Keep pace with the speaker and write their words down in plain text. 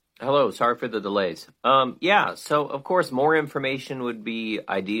Hello, sorry for the delays. Yeah, so of course more information would be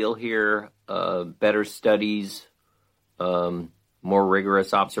ideal here, better studies, more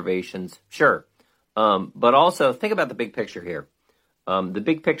rigorous observations, sure. But also think about the big picture here. The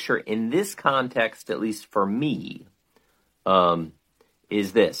big picture in this context, at least for me,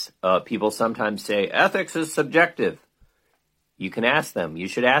 is this. People sometimes say ethics is subjective. You can ask them, you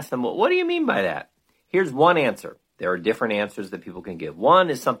should ask them, well, what do you mean by that? Here's one answer. There are different answers that people can give.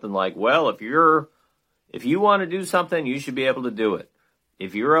 One is something like, well, if you want to do something, you should be able to do it.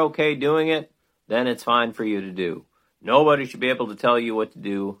 If you're okay doing it, then it's fine for you to do. Nobody should be able to tell you what to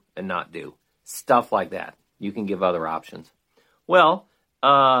do and not do. Stuff like that. You can give other options. Well,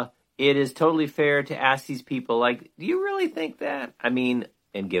 it is totally fair to ask these people, like, do you really think that? I mean,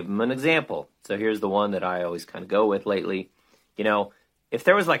 and give them an example. So here's the one that I always kind of go with lately. You know, if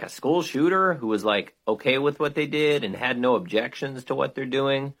there was like a school shooter who was like okay with what they did and had no objections to what they're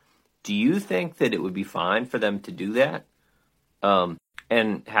doing, do you think that it would be fine for them to do that?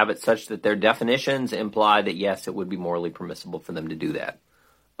 And have it such that their definitions imply that, yes, it would be morally permissible for them to do that.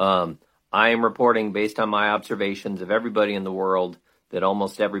 I am reporting based on my observations of everybody in the world that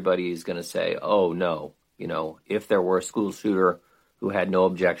almost everybody is going to say, oh, no, you know, if there were a school shooter who had no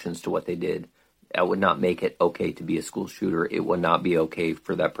objections to what they did, that would not make it okay to be a school shooter. It would not be okay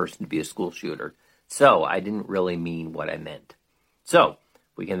for that person to be a school shooter. So I didn't really mean what I meant. So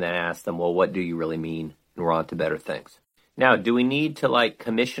we can then ask them, well, what do you really mean? And we're on to better things. Now, do we need to like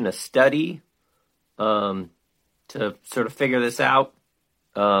commission a study to sort of figure this out?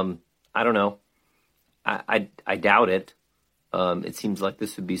 I don't know. I doubt it. It seems like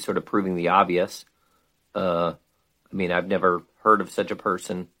this would be sort of proving the obvious. I mean, I've never heard of such a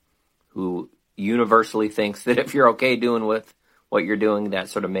person who universally thinks that if you're okay doing with what you're doing, that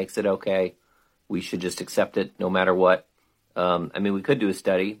sort of makes it okay. We should just accept it no matter what. I mean, we could do a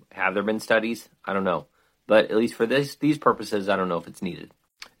study. Have there been studies? I don't know. But at least for these purposes, I don't know if it's needed.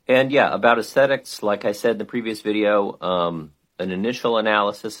 And yeah, about aesthetics, like I said in the previous video, an initial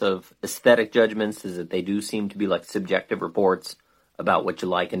analysis of aesthetic judgments is that they do seem to be like subjective reports about what you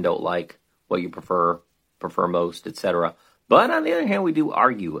like and don't like, what you prefer most, etc. But on the other hand, we do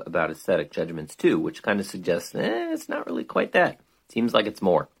argue about aesthetic judgments too, which kind of suggests, it's not really quite that. Seems like it's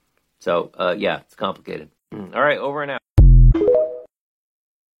more. So, yeah, it's complicated. All right, over and out.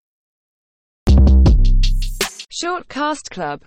 Short Cast Club